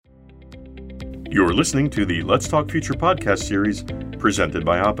You're listening to the Let's Talk Future podcast series presented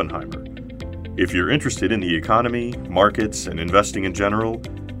by Oppenheimer. If you're interested in the economy, markets, and investing in general,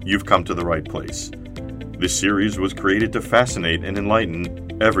 you've come to the right place. This series was created to fascinate and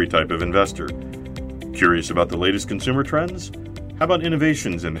enlighten every type of investor. Curious about the latest consumer trends? How about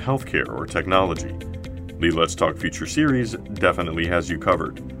innovations in healthcare or technology? The Let's Talk Future series definitely has you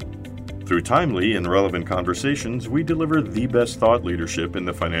covered. Through timely and relevant conversations, we deliver the best thought leadership in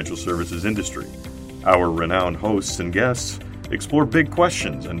the financial services industry. Our renowned hosts and guests explore big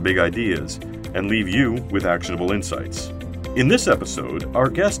questions and big ideas and leave you with actionable insights. In this episode, our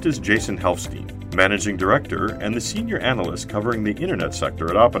guest is Jason Helfstein, Managing Director and the Senior Analyst covering the Internet sector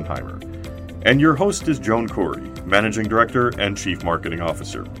at Oppenheimer. And your host is Joan Khoury, Managing Director and Chief Marketing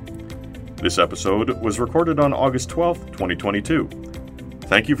Officer. This episode was recorded on August 12th, 2022.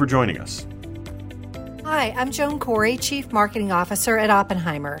 Thank you for joining us. Hi, I'm Joan Khoury, Chief Marketing Officer at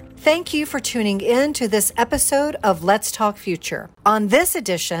Oppenheimer. Thank you for tuning in to this episode of Let's Talk Future. On this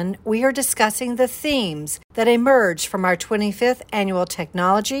edition, we are discussing the themes that emerged from our 25th Annual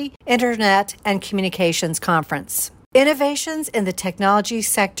Technology, Internet, and Communications Conference. Innovations in the technology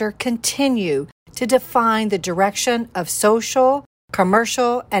sector continue to define the direction of social,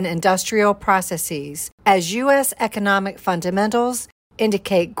 commercial, and industrial processes as U.S. economic fundamentals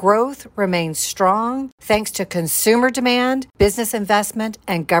indicate growth remains strong thanks to consumer demand, business investment,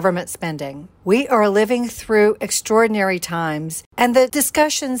 and government spending. We are living through extraordinary times, and the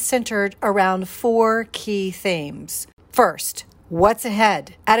discussion centered around four key themes. First, what's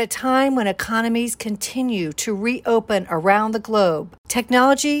ahead? At a time when economies continue to reopen around the globe,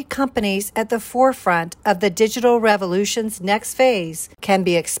 technology companies at the forefront of the digital revolution's next phase can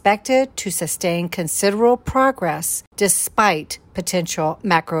be expected to sustain considerable progress despite potential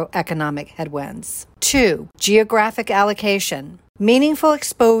macroeconomic headwinds. 2. Geographic allocation. Meaningful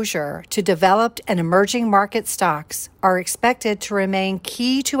exposure to developed and emerging market stocks are expected to remain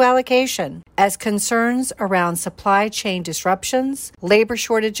key to allocation as concerns around supply chain disruptions, labor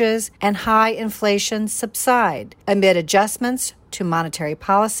shortages, and high inflation subside amid adjustments to monetary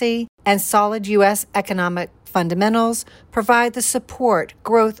policy and solid U.S. economic fundamentals provide the support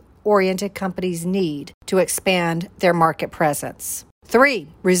growth-oriented companies need to expand their market presence. 3.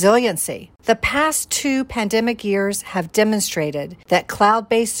 Resiliency. The past 2 pandemic years have demonstrated that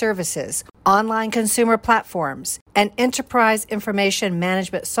cloud-based services, online consumer platforms, and enterprise information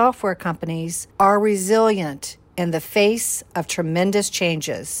management software companies are resilient in the face of tremendous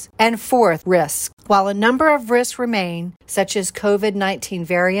changes. And 4th, risk. While a number of risks remain, such as COVID-19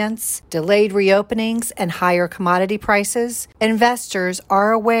 variants, delayed reopenings, and higher commodity prices, investors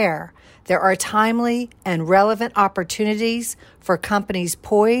are aware there are timely and relevant opportunities for companies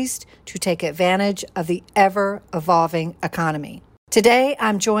poised to take advantage of the ever-evolving economy. Today,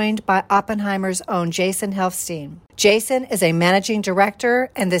 I'm joined by Oppenheimer's own Jason Helfstein. Jason is a managing director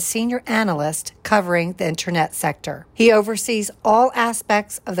and the senior analyst covering the Internet sector. He oversees all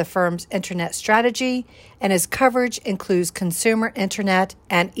aspects of the firm's Internet strategy, and his coverage includes consumer Internet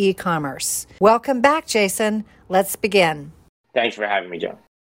and e-commerce. Welcome back, Jason. Let's begin. Thanks for having me, Joe.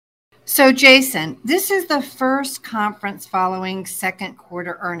 So, Jason, this is the first conference following second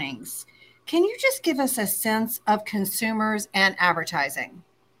quarter earnings. Can you just give us a sense of consumers and advertising?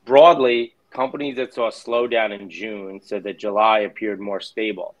 Broadly, companies that saw a slowdown in June said that July appeared more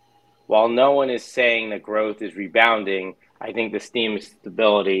stable. While no one is saying that growth is rebounding, I think this theme is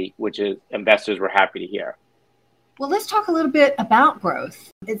stability, which is investors were happy to hear. Well, let's talk a little bit about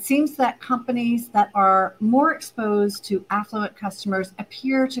growth. It seems that companies that are more exposed to affluent customers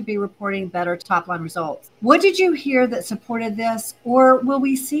appear to be reporting better top-line results. What did you hear that supported this, or will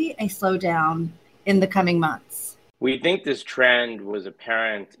we see a slowdown in the coming months? We think this trend was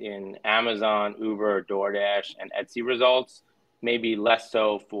apparent in Amazon, Uber, DoorDash, and Etsy results, maybe less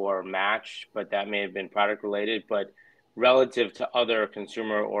so for Match, but that may have been product related. But relative to other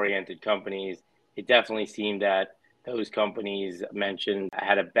consumer-oriented companies, it definitely seemed that those companies mentioned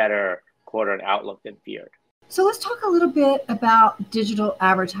had a better quarter and outlook than feared. So let's talk a little bit about digital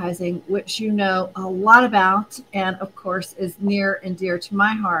advertising, which you know a lot about and, of course, is near and dear to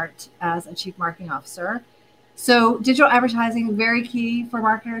my heart as a chief marketing officer. So digital advertising is very key for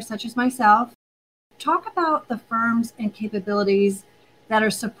marketers such as myself. Talk about the firms and capabilities that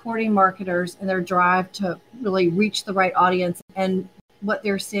are supporting marketers in their drive to really reach the right audience and what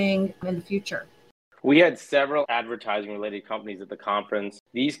they're seeing in the future. We had several advertising-related companies at the conference.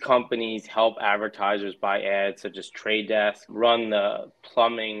 These companies help advertisers buy ads such as Trade Desk, run the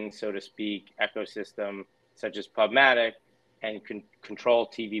plumbing, so to speak, ecosystem such as PubMatic, and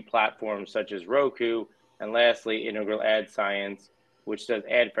control TV platforms such as Roku, and lastly, Integral Ad Science, which does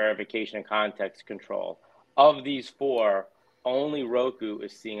ad verification and context control. Of these four, only Roku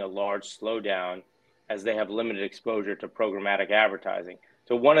is seeing a large slowdown as they have limited exposure to programmatic advertising.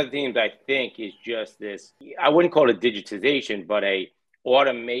 So one of the themes I think is just this, I wouldn't call it digitization, but a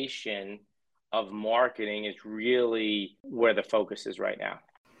automation of marketing is really where the focus is right now.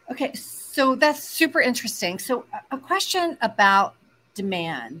 Okay, so that's super interesting. So a question about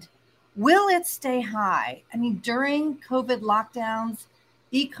demand. Will it stay high? I mean, during COVID lockdowns,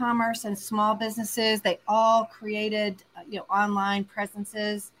 e-commerce and small businesses, they all created, online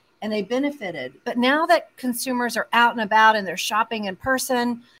presences and they benefited. But now that consumers are out and about and they're shopping in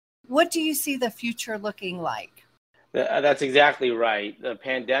person, what do you see the future looking like? That's exactly right. The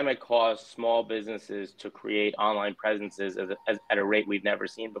pandemic caused small businesses to create online presences at a rate we've never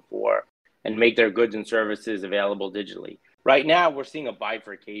seen before and make their goods and services available digitally. Right now, we're seeing a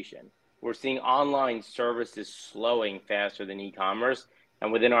bifurcation. We're seeing online services slowing faster than e-commerce.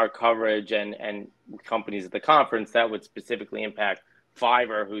 And within our coverage and companies at the conference, that would specifically impact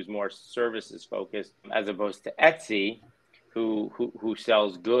Fiverr, who's more services focused, as opposed to Etsy, who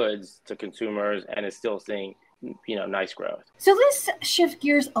sells goods to consumers and is still seeing nice growth. So let's shift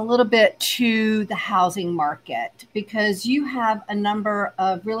gears a little bit to the housing market, because you have a number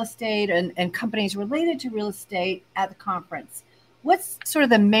of real estate and companies related to real estate at the conference. What's sort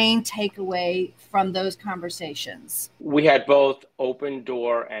of the main takeaway from those conversations? We had both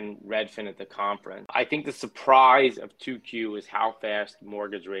Opendoor and Redfin at the conference. I think the surprise of 2Q is how fast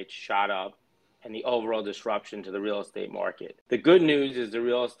mortgage rates shot up and the overall disruption to the real estate market. The good news is the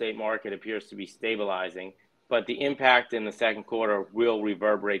real estate market appears to be stabilizing, but the impact in the second quarter will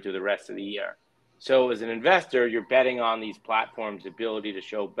reverberate through the rest of the year. So as an investor, you're betting on these platforms' ability to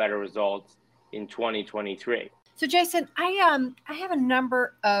show better results in 2023. So Jason, I have a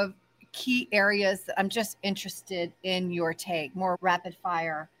number of key areas that I'm just interested in your take, more rapid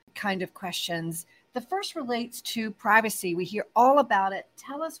fire kind of questions. The first relates to privacy. We hear all about it.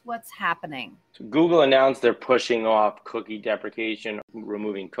 Tell us what's happening. So Google announced they're pushing off cookie deprecation,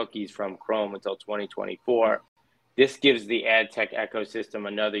 removing cookies from Chrome until 2024. This gives the ad tech ecosystem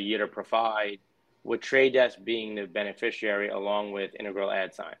another year to provide, with Trade Desk being the beneficiary along with Integral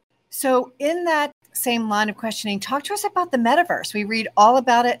Ad Sign. So in that same line of questioning, talk to us about the metaverse. We read all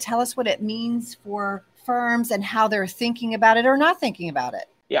about it. Tell us what it means for firms and how they're thinking about it or not thinking about it.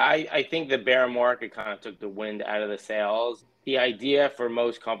 Yeah, I think the bear market kind of took the wind out of the sails. The idea for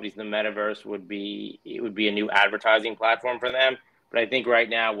most companies in the metaverse would be a new advertising platform for them. But I think right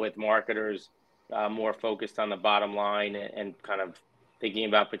now with marketers more focused on the bottom line and kind of thinking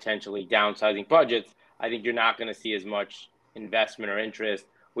about potentially downsizing budgets, I think you're not going to see as much investment or interest.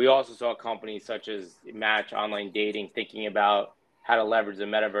 We also saw companies such as Match Online Dating thinking about how to leverage the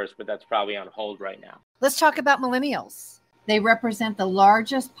metaverse, but that's probably on hold right now. Let's talk about millennials. They represent the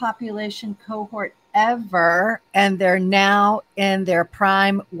largest population cohort ever, and they're now in their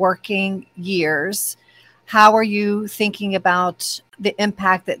prime working years. How are you thinking about the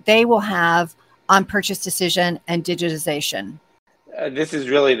impact that they will have on purchase decision and digitization? This is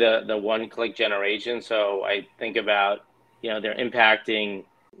really the one-click generation. So I think about, they're impacting,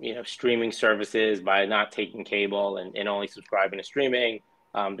 streaming services by not taking cable and only subscribing to streaming,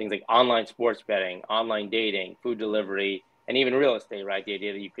 things like online sports betting, online dating, food delivery, and even real estate, right? The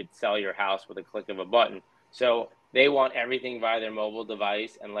idea that you could sell your house with a click of a button. So they want everything via their mobile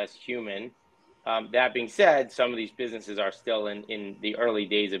device and less human. That being said, some of these businesses are still in the early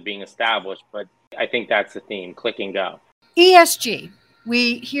days of being established, but I think that's the theme, click and go. ESG.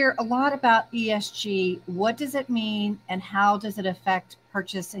 We hear a lot about ESG. What does it mean and how does it affect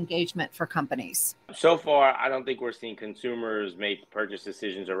purchase engagement for companies? So far, I don't think we're seeing consumers make purchase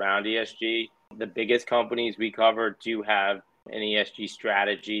decisions around ESG. The biggest companies we cover do have an ESG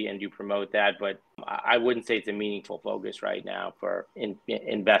strategy and do promote that, but I wouldn't say it's a meaningful focus right now for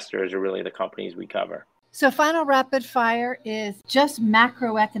investors or really the companies we cover. So final rapid fire is just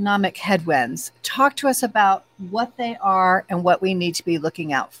macroeconomic headwinds. Talk to us about what they are and what we need to be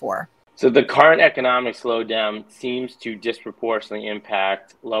looking out for. So the current economic slowdown seems to disproportionately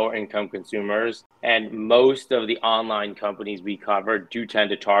impact lower income consumers. And most of the online companies we cover do tend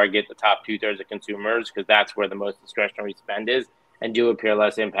to target the top 2/3 of consumers because that's where the most discretionary spend is and do appear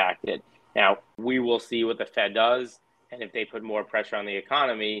less impacted. Now, we will see what the Fed does and if they put more pressure on the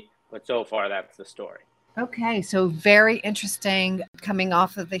economy, but so far that's the story. Okay, so very interesting coming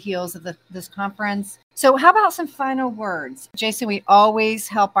off of the heels of this conference. So how about some final words? Jason, we always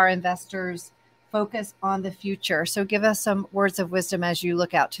help our investors focus on the future. So give us some words of wisdom as you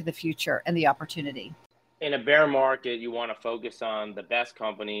look out to the future and the opportunity. In a bear market, you want to focus on the best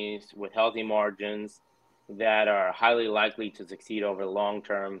companies with healthy margins, that are highly likely to succeed over the long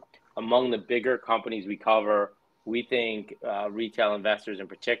term. Among the bigger companies we cover, we think retail investors in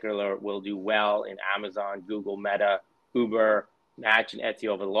particular will do well in Amazon, Google, Meta, Uber, Match, and Etsy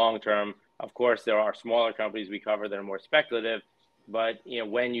over the long term. Of course, there are smaller companies we cover that are more speculative, but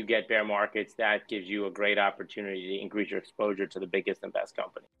when you get bear markets, that gives you a great opportunity to increase your exposure to the biggest and best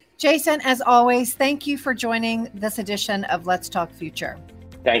company. Jason, as always, thank you for joining this edition of Let's Talk Future.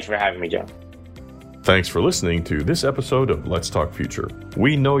 Thanks for having me, Joe. Thanks for listening to this episode of Let's Talk Future.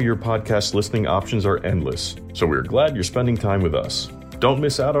 We know your podcast listening options are endless, so we're glad you're spending time with us. Don't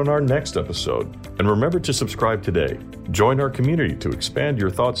miss out on our next episode, and remember to subscribe today. Join our community to expand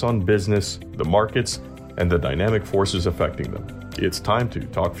your thoughts on business, the markets, and the dynamic forces affecting them. It's time to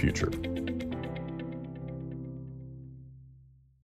talk future.